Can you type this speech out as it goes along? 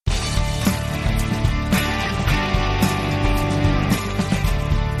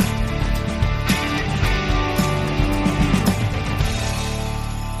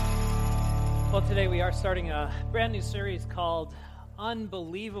starting a brand new series called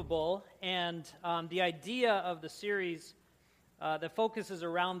Unbelievable, and the idea of the series that focuses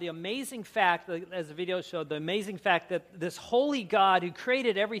around the amazing fact, as the video showed, the amazing fact that this holy God who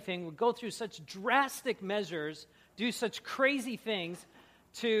created everything would go through such drastic measures, do such crazy things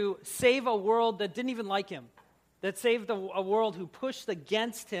to save a world that didn't even like him, that saved a world who pushed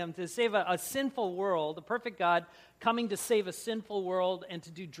against him, to save a sinful world, a perfect God coming to save a sinful world and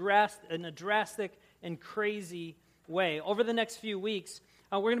to do in a drastic and crazy way. Over the next few weeks,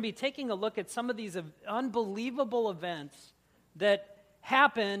 we're going to be taking a look at some of these unbelievable events that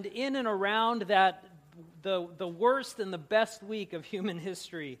happened in and around the worst and the best week of human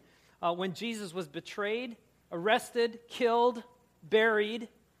history, when Jesus was betrayed, arrested, killed, buried,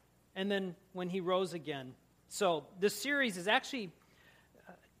 and then when he rose again. So this series is actually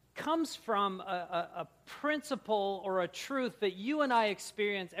comes from a principle or a truth that you and I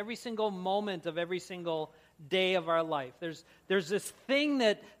experience every single moment of every single day of our life. There's this thing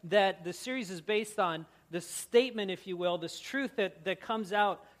that the series is based on, this statement, if you will, this truth that comes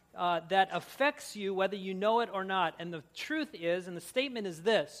out that affects you whether you know it or not. And the truth is, and the statement is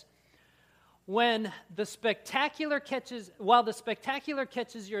this: while the spectacular catches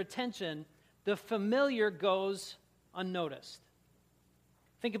your attention, the familiar goes unnoticed.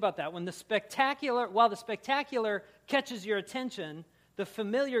 Think about that. While the spectacular catches your attention, the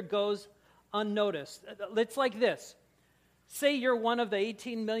familiar goes unnoticed. It's like this. Say you're one of the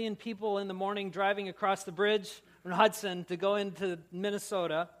 18 million people in the morning driving across the bridge from Hudson to go into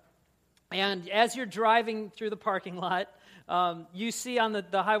Minnesota, and as you're driving through the parking lot, you see on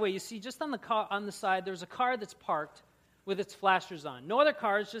the highway, you see just on the side, there's a car that's parked with its flashers on. No other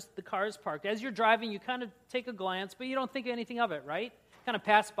cars, just the car is parked. As you're driving, you kind of take a glance, but you don't think anything of it, right? Kind of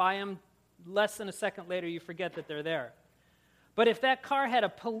pass by them. Less than a second later, you forget that they're there. But if that car had a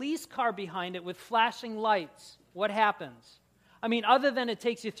police car behind it with flashing lights, what happens? I mean, other than it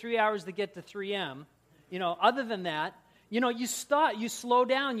takes you 3 hours to get to 3M, other than that, you stop, you slow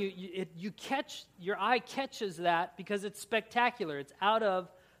down, your eye catches that because it's spectacular. It's out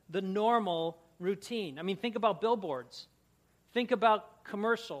of the normal routine. I mean, think about billboards. Think about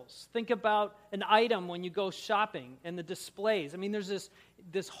commercials. Think about an item when you go shopping and the displays. I mean, there's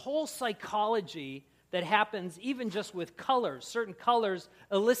this whole psychology that happens even just with colors. Certain colors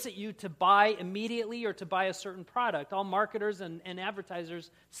elicit you to buy immediately or to buy a certain product. All marketers and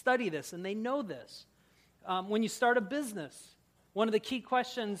advertisers study this, and they know this. When you start a business, one of the key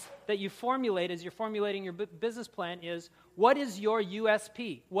questions that you formulate as you're formulating your business plan is, what is your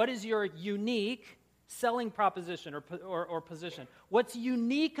USP? What is your unique selling proposition or position? What's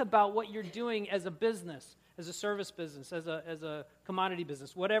unique about what you're doing as a business, as a service business, as a commodity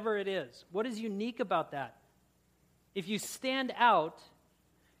business, whatever it is? What is unique about that? If you stand out,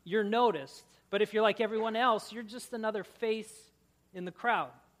 you're noticed. But if you're like everyone else, you're just another face in the crowd.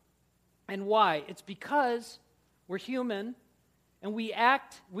 And why? It's because we're human and we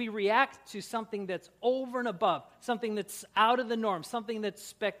react to something that's over and above, something that's out of the norm, something that's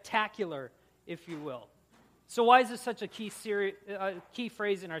spectacular, if you will. So why is this such a key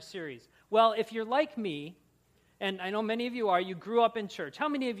phrase in our series? Well, if you're like me, and I know many of you are, you grew up in church. How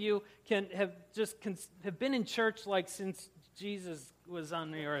many of you have been in church like since Jesus was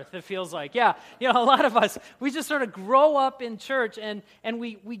on the earth? It feels like, yeah, a lot of us, we just sort of grow up in church, and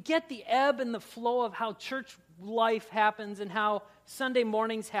we get the ebb and the flow of how church life happens and how Sunday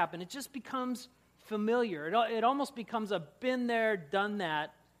mornings happen. It just becomes familiar. It almost becomes a been there, done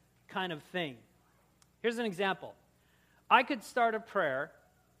that kind of thing. Here's an example. I could start a prayer,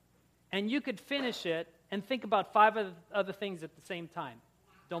 and you could finish it and think about 5 other things at the same time.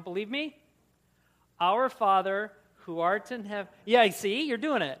 Don't believe me? Our Father who art in heaven. Yeah, see, you're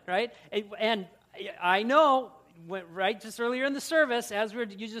doing it, right? And I know, right, just earlier in the service,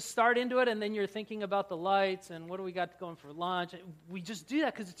 you just start into it, and then you're thinking about the lights and what do we got going for lunch. We just do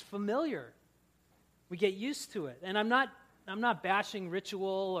that because it's familiar. We get used to it. And I'm not bashing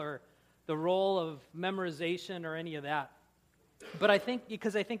ritual or the role of memorization or any of that. But I think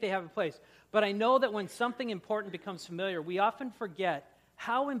they have a place. But I know that when something important becomes familiar, we often forget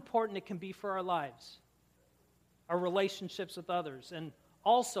how important it can be for our lives, our relationships with others, and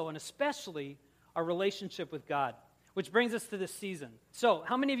also and especially our relationship with God. Which brings us to this season. So,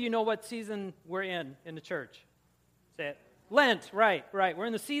 how many of you know what season we're in the church? Say it. Lent, right. We're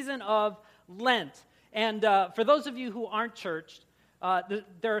in the season of Lent. And for those of you who aren't churched,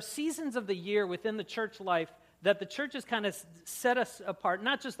 there are seasons of the year within the church life that the churches kind of set us apart,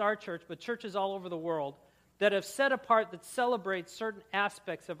 not just our church, but churches all over the world that have set apart that celebrate certain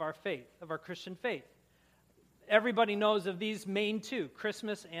aspects of our faith, of our Christian faith. Everybody knows of these main two,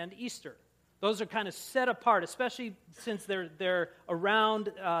 Christmas and Easter. Those are kind of set apart, especially since they're around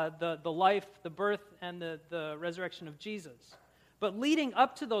the life, the birth, and the resurrection of Jesus. But leading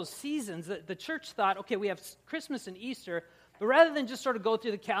up to those seasons, the church thought, okay, we have Christmas and Easter, but rather than just sort of go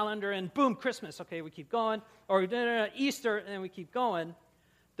through the calendar and boom, Christmas, okay, we keep going, or Easter, and then we keep going,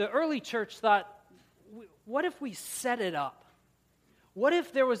 the early church thought, what if we set it up? What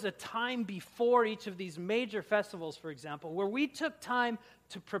if there was a time before each of these major festivals, for example, where we took time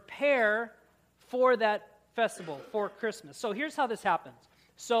to prepare for that festival, for Christmas? So here's how this happens.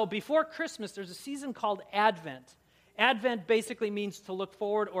 So before Christmas, there's a season called Advent. Advent basically means to look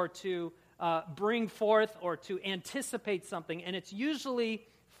forward or to bring forth or to anticipate something, and it's usually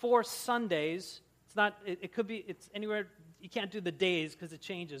 4 Sundays. It's not. It could be. It's anywhere. You can't do the days because it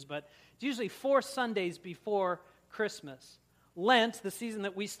changes, but it's usually 4 Sundays before Christmas. Lent, the season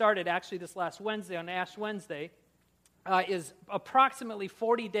that we started actually this last Wednesday on Ash Wednesday, is approximately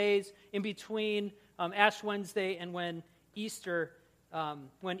 40 days in between Ash Wednesday and when Easter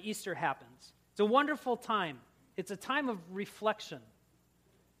happens. It's a wonderful time. It's a time of reflection,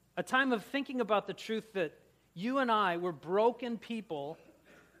 a time of thinking about the truth that you and I were broken people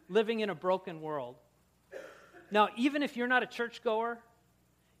living in a broken world. Now, even if you're not a churchgoer,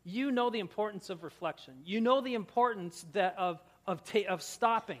 you know the importance of reflection. You know the importance of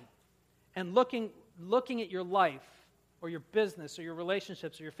stopping and looking at your life or your business or your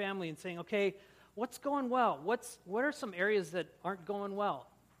relationships or your family and saying, okay, what's going well? What are some areas that aren't going well?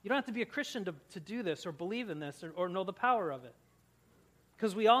 You don't have to be a Christian to do this or believe in this or know the power of it.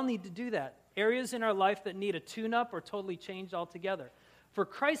 Because we all need to do that. Areas in our life that need a tune-up or totally changed altogether. For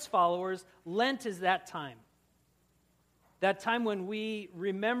Christ followers, Lent is that time. That time when we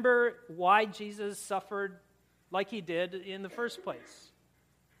remember why Jesus suffered like he did in the first place,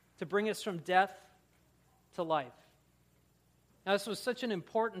 to bring us from death to life. Now, this was such an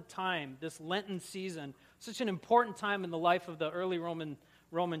important time, this Lenten season, such an important time in the life of the early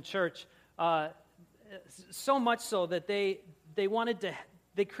Roman church, so much so that they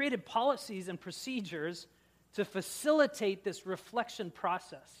created policies and procedures to facilitate this reflection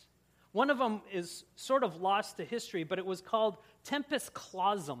process. One of them is sort of lost to history, but it was called Tempus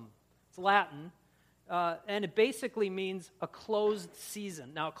Clausum. It's Latin, and it basically means a closed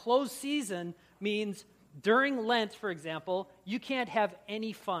season. Now, a closed season means during Lent, for example, you can't have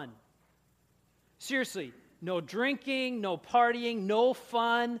any fun. Seriously, no drinking, no partying, no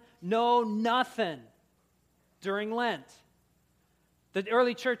fun, no nothing during Lent. The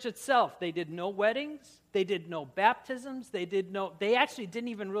early church itself, they did no weddings, they did no baptisms, they actually didn't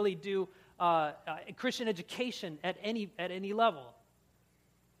even really do Christian education at any level.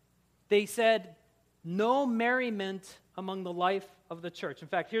 They said, no merriment among the life of the church. In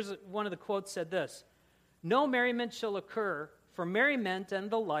fact, here's one of the quotes said this: no merriment shall occur, for merriment and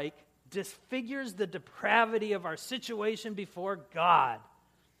the like disfigures the depravity of our situation before God.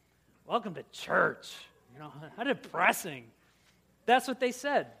 Welcome to church. How depressing. That's what they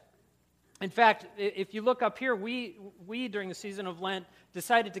said. In fact, if you look up here, we during the season of Lent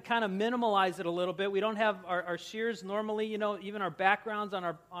decided to kind of minimalize it a little bit. We don't have our shears normally, even our backgrounds on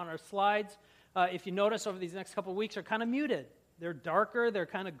our slides. If you notice over these next couple of weeks are kind of muted. They're darker, they're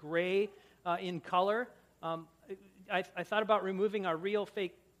kind of gray in color. I thought about removing our real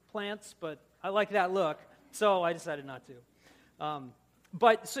fake plants, but I like that look, so I decided not to.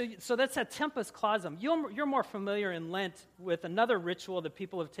 But so that's that Tempus Clausum. You're more familiar in Lent with another ritual that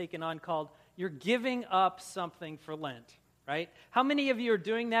people have taken on called you're giving up something for Lent, right? How many of you are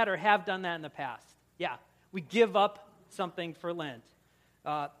doing that or have done that in the past? Yeah, we give up something for Lent.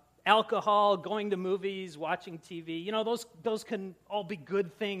 Alcohol, going to movies, watching TV, those can all be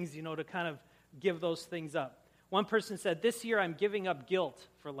good things, to kind of give those things up. One person said, this year I'm giving up guilt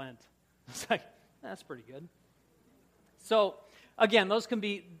for Lent. It's like, that's pretty good. So, again, those can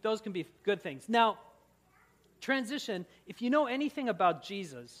be good things. Now, transition, if you know anything about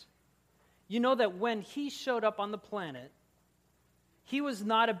Jesus, you know that when he showed up on the planet, he was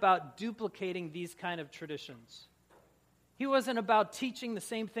not about duplicating these kind of traditions. He wasn't about teaching the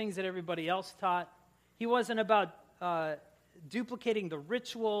same things that everybody else taught. He wasn't about duplicating the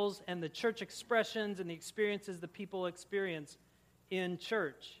rituals and the church expressions and the experiences that people experience in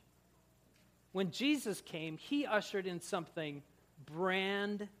church. When Jesus came, he ushered in something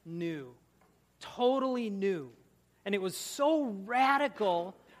brand new, totally new. And it was so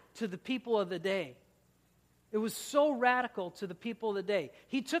radical to the people of the day. It was so radical to the people of the day.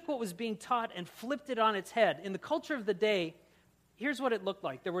 He took what was being taught and flipped it on its head. In the culture of the day, here's what it looked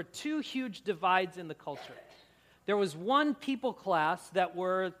like. There were 2 huge divides in the culture. There was one people class that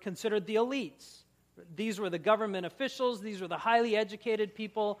were considered the elites. These were the government officials. These were the highly educated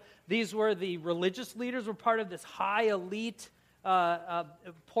people. These were the religious leaders, were part of this high elite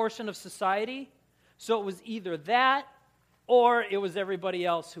portion of society. So it was either that or it was everybody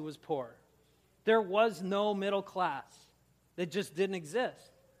else who was poor. There was no middle class. That just didn't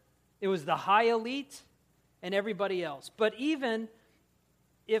exist. It was the high elite and everybody else. But even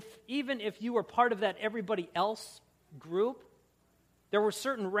if you were part of that everybody else group, there were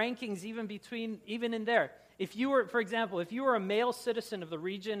certain rankings even in there. If you were, for example, if you were a male citizen of the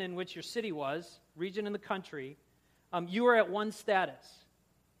region in which your city was, region in the country, you were at one status.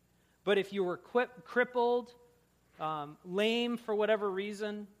 But if you were crippled, lame for whatever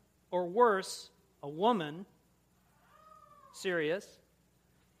reason, or worse, a woman, serious,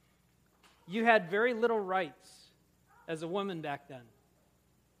 you had very little rights as a woman back then.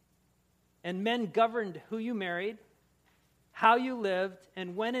 And men governed who you married, how you lived,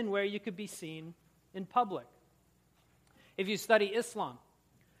 and when and where you could be seen in public. If you study Islam,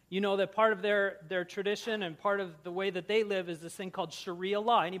 you know that part of their tradition and part of the way that they live is this thing called Sharia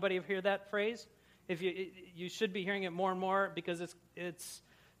law. Anybody ever hear that phrase? If you should be hearing it more and more because it's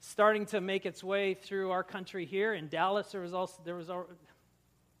starting to make its way through our country here. In Dallas, there was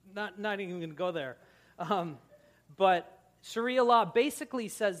not even going to go there. But Sharia law basically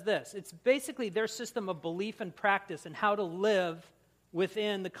says this. It's basically their system of belief and practice and how to live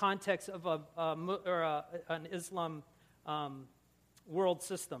within the context of an Islam world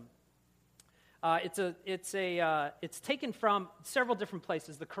system. It's taken from several different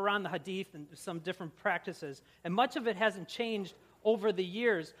places, the Quran, the Hadith, and some different practices. And much of it hasn't changed over the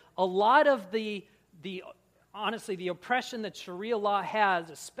years. A lot of the oppression that Sharia law has,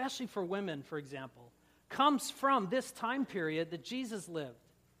 especially for women, for example, comes from this time period that Jesus lived.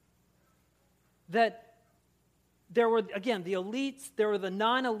 That there were, again, the elites, there were the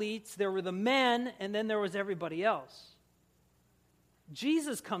non-elites, there were the men, and then there was everybody else.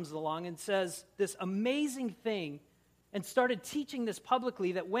 Jesus comes along and says this amazing thing and started teaching this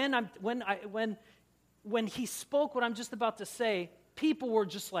publicly that when he spoke what I'm just about to say, people were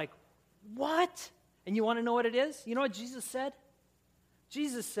just like, what? And you want to know what it is? You know what Jesus said?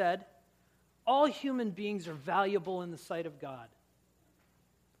 Jesus said, all human beings are valuable in the sight of God.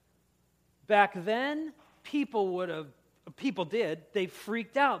 Back then, they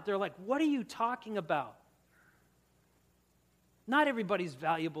freaked out. They're like, what are you talking about? Not everybody's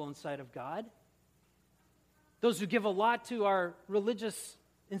valuable in sight of God. Those who give a lot to our religious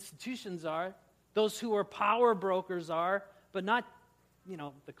institutions are. Those who are power brokers are, but not,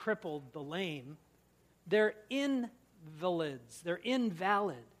 the crippled, the lame. They're invalids. They're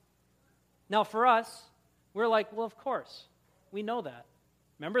invalid. Now, for us, we're like, well, of course, we know that.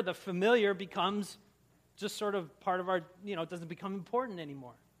 Remember, the familiar becomes just sort of part of our, it doesn't become important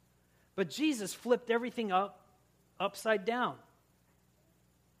anymore. But Jesus flipped everything upside down.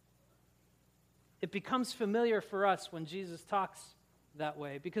 It becomes familiar for us when Jesus talks that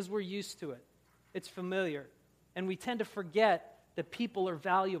way because we're used to it. It's familiar. And we tend to forget that people are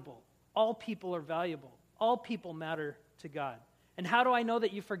valuable. All people are valuable. All people matter to God. And how do I know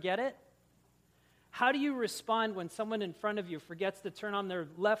that you forget it? How do you respond when someone in front of you forgets to turn on their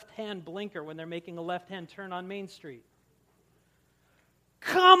left-hand blinker when they're making a left-hand turn on Main Street?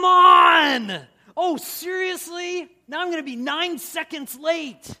 Come on! Oh, seriously? Now I'm going to be 9 seconds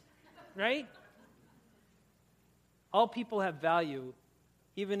late, right? All people have value,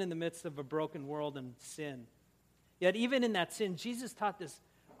 even in the midst of a broken world and sin. Yet even in that sin, Jesus taught this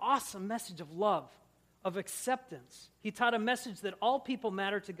awesome message of love, of acceptance. He taught a message that all people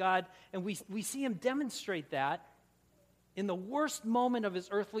matter to God, and we see him demonstrate that in the worst moment of his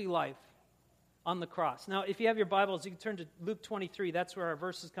earthly life on the cross. Now, if you have your Bibles, you can turn to Luke 23. That's where our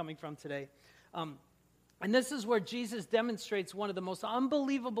verse is coming from today. And this is where Jesus demonstrates one of the most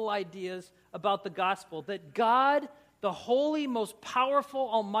unbelievable ideas about the gospel, that God, the holy, most powerful,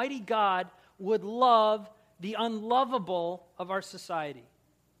 almighty God, would love the unlovable of our society,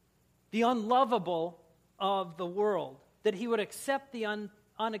 the unlovable of the world, that he would accept the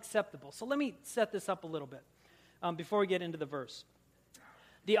unacceptable. So let me set this up a little bit before we get into the verse.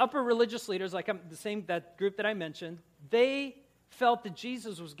 The upper religious leaders, that group that I mentioned, they felt that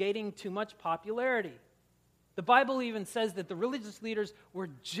Jesus was gaining too much popularity. The Bible even says that the religious leaders were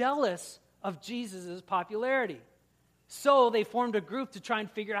jealous of Jesus' popularity. So they formed a group to try and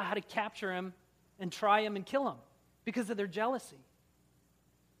figure out how to capture him and try him and kill him because of their jealousy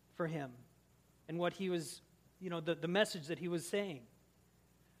for him and what he was, the message that he was saying.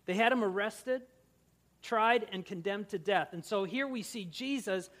 They had him arrested, tried, and condemned to death. And so here we see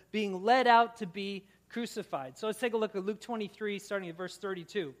Jesus being led out to be crucified. So let's take a look at Luke 23, starting at verse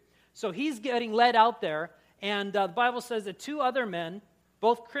 32. So he's getting led out there, and the Bible says that two other men,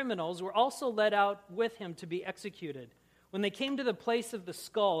 both criminals, were also led out with him to be executed. When they came to the place of the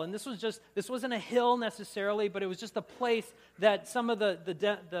skull, and this wasn't a hill necessarily, but it was just a place that some of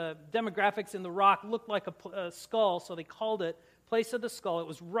the demographics in the rock looked like a skull, so they called it Place of the Skull. It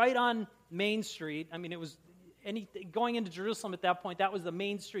was right on Main Street. I mean, it was going into Jerusalem at that point, that was the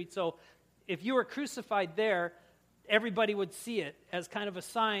main street. So if you were crucified there, everybody would see it as kind of a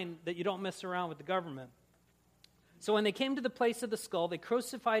sign that you don't mess around with the government. So when they came to the place of the skull, they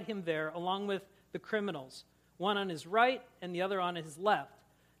crucified him there along with the criminals, one on his right and the other on his left.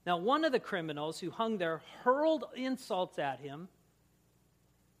 Now, one of the criminals who hung there hurled insults at him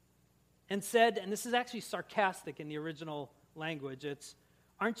and said, and this is actually sarcastic in the original language, it's,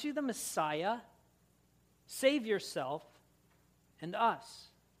 "Aren't you the Messiah? Save yourself and us."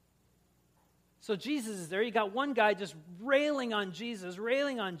 So Jesus is there. You got one guy just railing on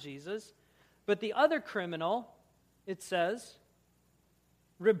Jesus, but the other criminal, it says,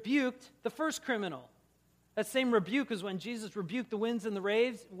 rebuked the first criminal. That same rebuke is when Jesus rebuked the winds and the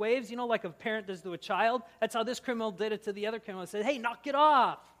waves, like a parent does to a child. That's how this criminal did it to the other criminal. He said, "Hey, knock it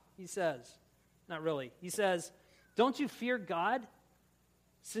off," he says. Not really. He says, "Don't you fear God,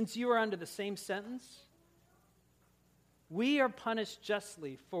 since you are under the same sentence? We are punished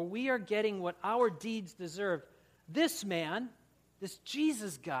justly, for we are getting what our deeds deserve. This man, this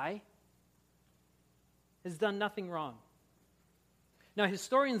Jesus guy, has done nothing wrong." Now,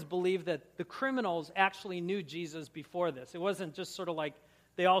 historians believe that the criminals actually knew Jesus before this. It wasn't just sort of like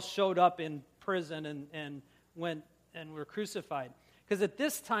they all showed up in prison and went and were crucified. Because at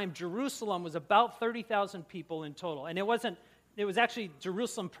this time, Jerusalem was about 30,000 people in total. And it was actually,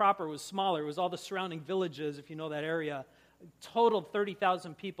 Jerusalem proper was smaller. It was all the surrounding villages, if you know that area. Totaled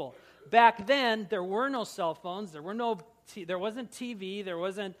 30,000 people. Back then, there were no cell phones. There wasn't TV. There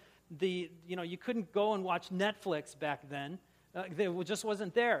wasn't you couldn't go and watch Netflix back then. It just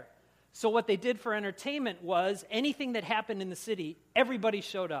wasn't there. So what they did for entertainment was anything that happened in the city, everybody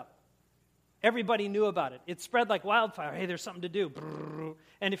showed up. Everybody knew about it. It spread like wildfire. Hey, there's something to do.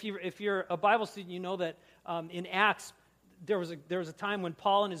 And if you're a Bible student, you know that in Acts, there was a time when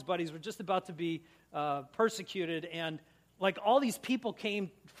Paul and his buddies were just about to be persecuted, and like all these people came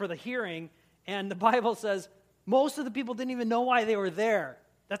for the hearing, and the Bible says most of the people didn't even know why they were there.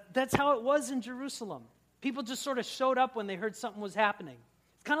 That's how it was in Jerusalem. People just sort of showed up when they heard something was happening.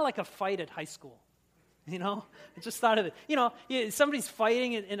 It's kind of like a fight at high school. I just thought of it. Somebody's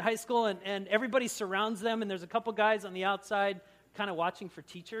fighting in high school, and everybody surrounds them, and there's a couple guys on the outside kind of watching for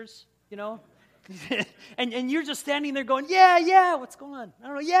teachers, and you're just standing there going, yeah, what's going on? I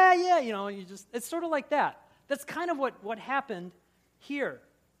don't know, yeah, it's sort of like that. That's kind of what happened here.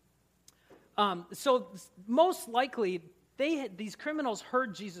 So most likely, these criminals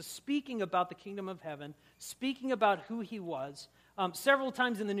heard Jesus speaking about the kingdom of heaven, speaking about who he was. Several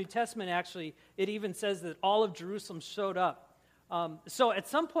times in the New Testament, actually, it even says that all of Jerusalem showed up. So at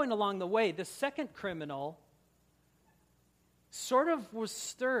some point along the way, the second criminal sort of was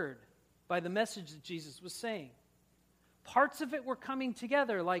stirred by the message that Jesus was saying. Parts of it were coming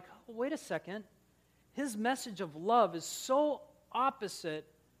together, like, oh, wait a second. His message of love is so opposite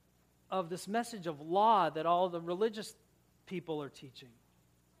of this message of law that all the religious people are teaching.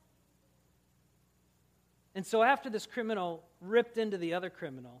 And so after this criminal ripped into the other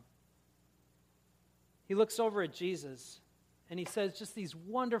criminal, he looks over at Jesus and he says just these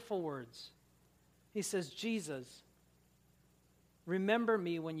wonderful words. He says, "Jesus, remember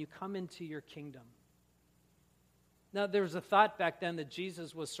me when you come into your kingdom." Now, there was a thought back then that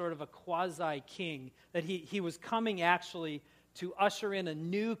Jesus was sort of a quasi-king, that he was coming actually to usher in a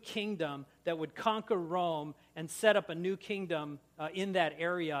new kingdom that would conquer Rome and set up a new kingdom in that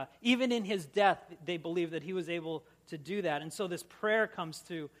area. Even in his death, they believe that he was able to do that. And so this prayer comes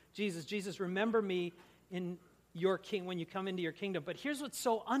to Jesus. Jesus, remember me in your king when you come into your kingdom. But here's what's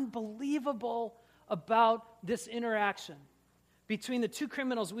so unbelievable about this interaction. Between the two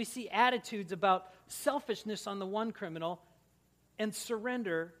criminals, we see attitudes about selfishness on the one criminal and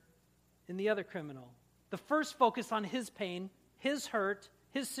surrender in the other criminal. The first focused on his pain, his hurt,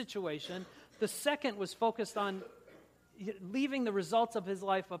 his situation. The second was focused on leaving the results of his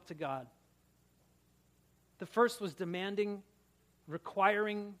life up to God. The first was demanding,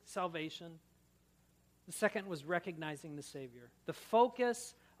 requiring salvation. The second was recognizing the Savior. The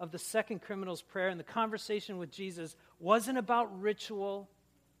focus of the second criminal's prayer and the conversation with Jesus wasn't about ritual.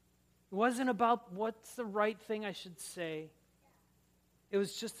 It wasn't about what's the right thing I should say. It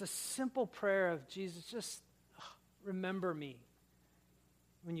was just a simple prayer of Jesus, just remember me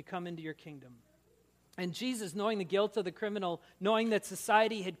when you come into your kingdom. And Jesus, knowing the guilt of the criminal, knowing that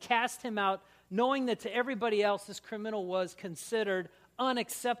society had cast him out, knowing that to everybody else this criminal was considered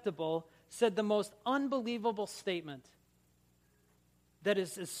unacceptable, said the most unbelievable statement that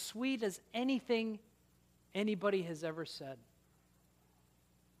is as sweet as anything anybody has ever said.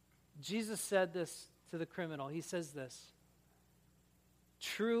 Jesus said this to the criminal. He says this,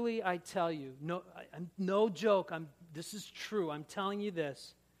 "Truly I tell you," no joke, this is true, I'm telling you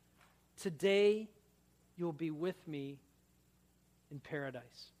this, "today you'll be with me in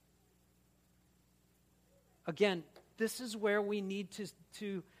paradise." Again, this is where we need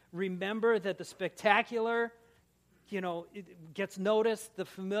to remember that the spectacular, it gets noticed, the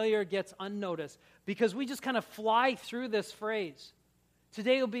familiar gets unnoticed, because we just kind of fly through this phrase.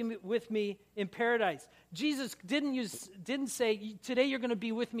 Today you'll be with me in paradise. Jesus didn't say, today you're going to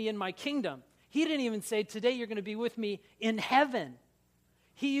be with me in my kingdom. He didn't even say, today you're going to be with me in heaven.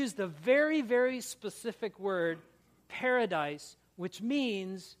 He used a very, very specific word, paradise, which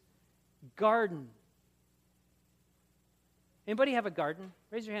means garden. Anybody have a garden?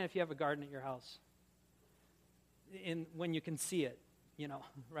 Raise your hand if you have a garden at your house. When you can see it,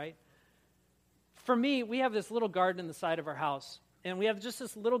 right? For me, we have this little garden in the side of our house. And we have just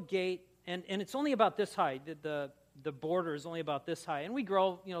this little gate, and it's only about this high. The border is only about this high. And we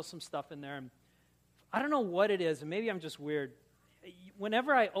grow, some stuff in there. And I don't know what it is, and maybe I'm just weird.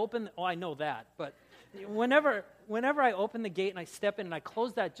 Whenever I open, I know that, but whenever I open the gate and I step in and I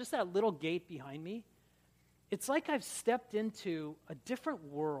close that little gate behind me, it's like I've stepped into a different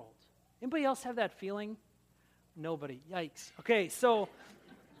world. Anybody else have that feeling? Nobody. Yikes. Okay, so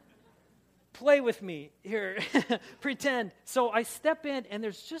play with me here. Pretend. So I step in, and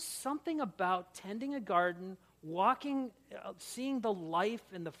there's just something about tending a garden, walking, seeing the life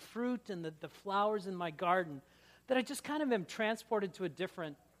and the fruit and the flowers in my garden, that I just kind of am transported to a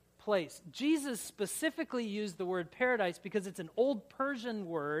different place. Jesus specifically used the word paradise because it's an old Persian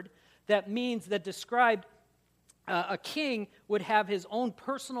word that described a king would have his own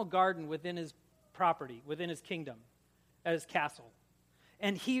personal garden within his property, within his kingdom, at his castle.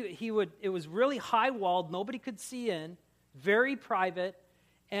 And it was really high-walled, nobody could see in, very private,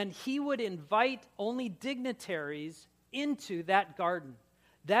 and he would invite only dignitaries into that garden.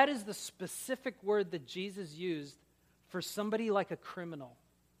 That is the specific word that Jesus used for somebody like a criminal,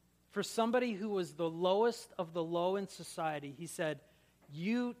 for somebody who was the lowest of the low in society. He said,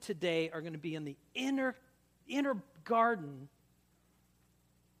 you today are going to be in the inner garden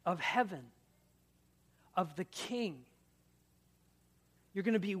of heaven, of the King. You're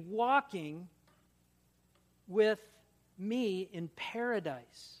going to be walking with me in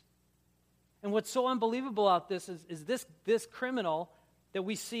paradise. And what's so unbelievable about this is this criminal that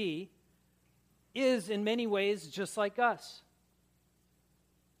we see is in many ways just like us.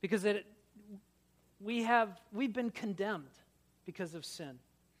 Because we've been condemned because of sin.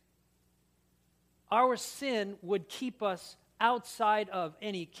 Our sin would keep us outside of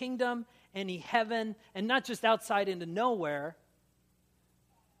any kingdom, any heaven, and not just outside into nowhere,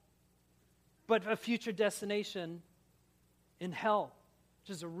 but a future destination in hell, which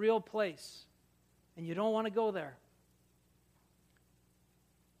is a real place, and you don't want to go there.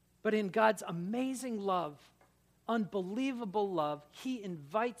 But in God's amazing love, unbelievable love, He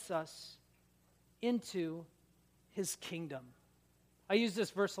invites us into His kingdom. I use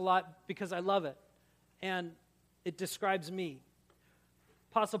this verse a lot because I love it, and it describes me.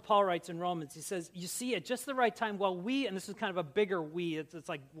 Apostle Paul writes in Romans, he says, you see, at just the right time, while we, and this is kind of a bigger we, it's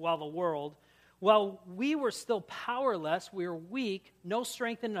like while the world, while we were still powerless, we were weak, no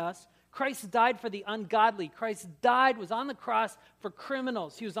strength in us, Christ died for the ungodly. Christ was on the cross for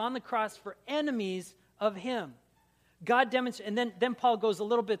criminals. He was on the cross for enemies of Him. God demonstrated, and then Paul goes a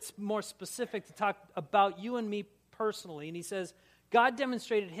little bit more specific to talk about you and me personally, and he says, God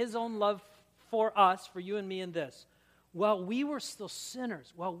demonstrated His own love for us, for you and me in this. While we were still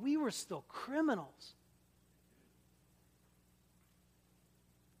sinners, while we were still criminals,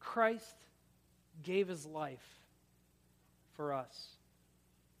 Christ gave His life for us.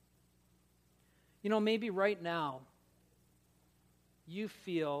 Maybe right now you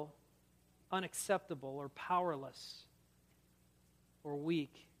feel unacceptable or powerless or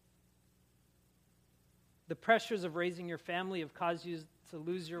weak. The pressures of raising your family have caused you to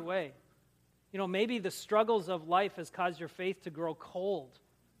lose your way. Maybe the struggles of life has caused your faith to grow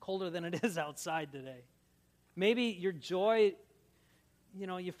colder than it is outside today. Maybe your joy,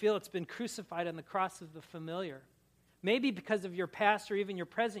 you feel it's been crucified on the cross of the familiar. Maybe because of your past or even your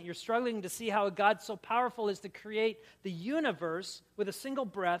present, you're struggling to see how a God so powerful as to create the universe with a single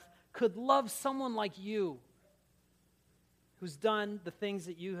breath could love someone like you who's done the things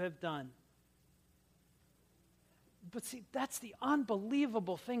that you have done. But see, that's the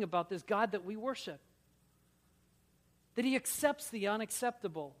unbelievable thing about this God that we worship. That he accepts the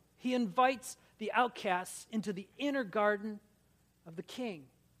unacceptable. He invites the outcasts into the inner garden of the King.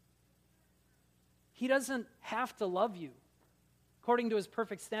 He doesn't have to love you. According to his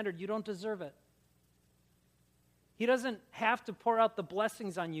perfect standard, you don't deserve it. He doesn't have to pour out the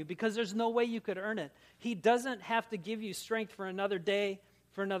blessings on you because there's no way you could earn it. He doesn't have to give you strength for another day,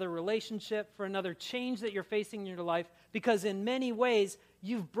 for another relationship, for another change that you're facing in your life, because in many ways,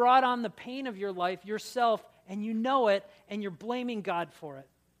 you've brought on the pain of your life yourself, and you know it, and you're blaming God for it.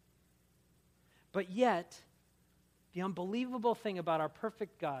 But yet, the unbelievable thing about our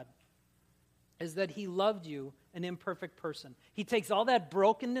perfect God is that he loved you, an imperfect person. He takes all that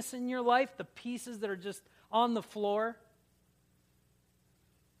brokenness in your life, the pieces that are just on the floor,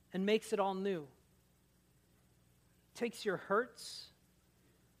 and makes it all new. Takes your hurts,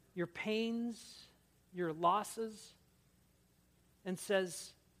 your pains, your losses, and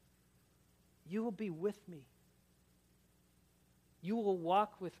says, you will be with me. You will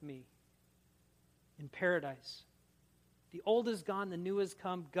walk with me in paradise. The old is gone, the new has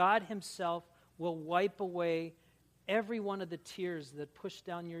come. God himself will wipe away every one of the tears that push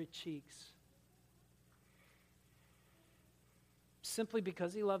down your cheeks. Simply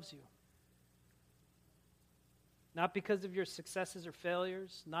because he loves you. Not because of your successes or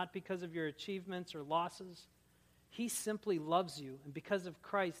failures, not because of your achievements or losses. He simply loves you, and because of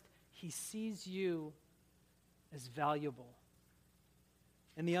Christ, he sees you as valuable.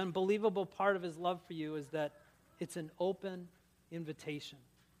 And the unbelievable part of his love for you is that it's an open invitation.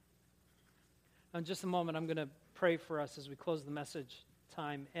 Now, in just a moment, I'm going to pray for us as we close the message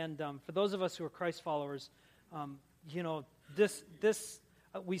time. And for those of us who are Christ followers,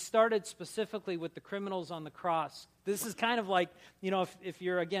 we started specifically with the criminals on the cross. This is kind of like, if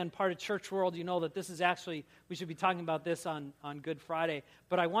you're, again, part of church world, you know that this is actually, we should be talking about this on Good Friday.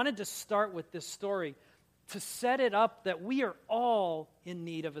 But I wanted to start with this story to set it up that we are all in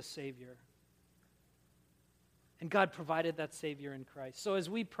need of a Savior. And God provided that Savior in Christ. So as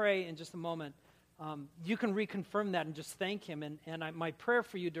we pray in just a moment, you can reconfirm that and just thank him. And my prayer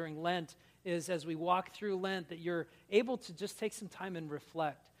for you during Lent is, as we walk through Lent, that you're able to just take some time and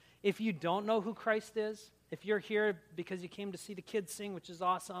reflect. If you don't know who Christ is, if you're here because you came to see the kids sing, which is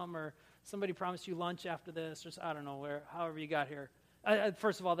awesome, or somebody promised you lunch after this, or I don't know, however you got here.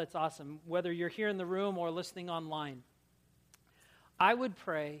 First of all, that's awesome. Whether you're here in the room or listening online, I would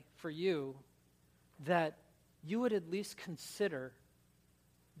pray for you that you would at least consider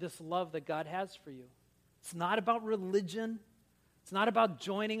this love that God has for you. It's not about religion. It's not about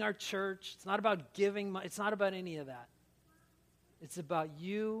joining our church. It's not about giving money. It's not about any of that. It's about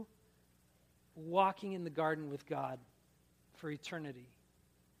you walking in the garden with God for eternity.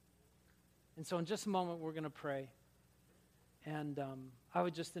 And so in just a moment, we're going to pray. And I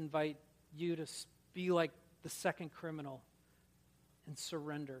would just invite you to be like the second criminal and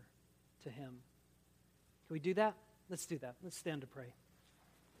surrender to him. Can we do that? Let's do that. Let's stand to pray.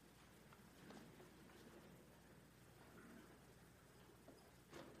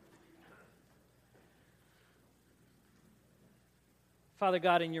 Father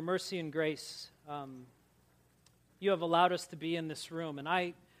God, in your mercy and grace, you have allowed us to be in this room.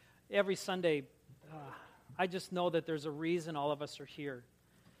 And every Sunday, I just know that there's a reason all of us are here.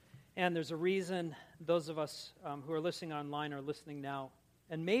 And there's a reason those of us who are listening online are listening now.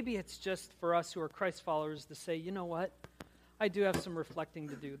 And maybe it's just for us who are Christ followers to say, you know what? I do have some reflecting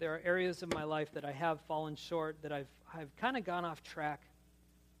to do. There are areas of my life that I have fallen short, that I've kind of gone off track.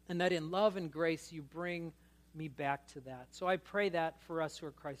 And that in love and grace, you bring me back to that. So I pray that for us who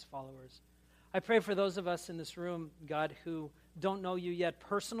are Christ followers. I pray for those of us in this room, God, who don't know you yet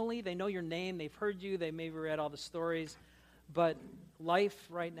personally. They know your name. They've heard you. They maybe read all the stories. But life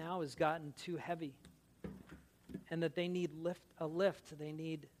right now has gotten too heavy. And that they need a lift. They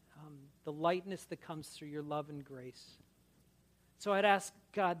need the lightness that comes through your love and grace. So I'd ask,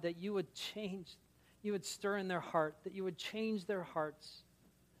 God, that you would change, you would stir in their heart, that you would change their hearts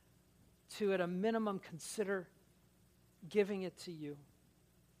to, at a minimum, consider giving it to you,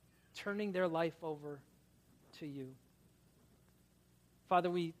 turning their life over to you. Father,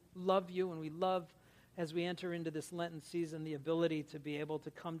 we love you, and we love, as we enter into this Lenten season, the ability to be able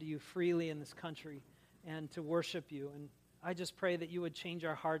to come to you freely in this country and to worship you. And I just pray that you would change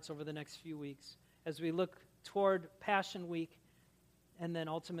our hearts over the next few weeks as we look toward Passion Week and then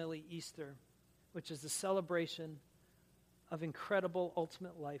ultimately Easter, which is the celebration of incredible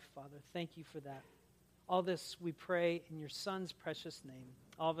ultimate life, Father. Thank you for that. All this we pray in your Son's precious name.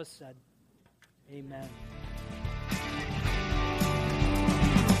 All of us said, amen.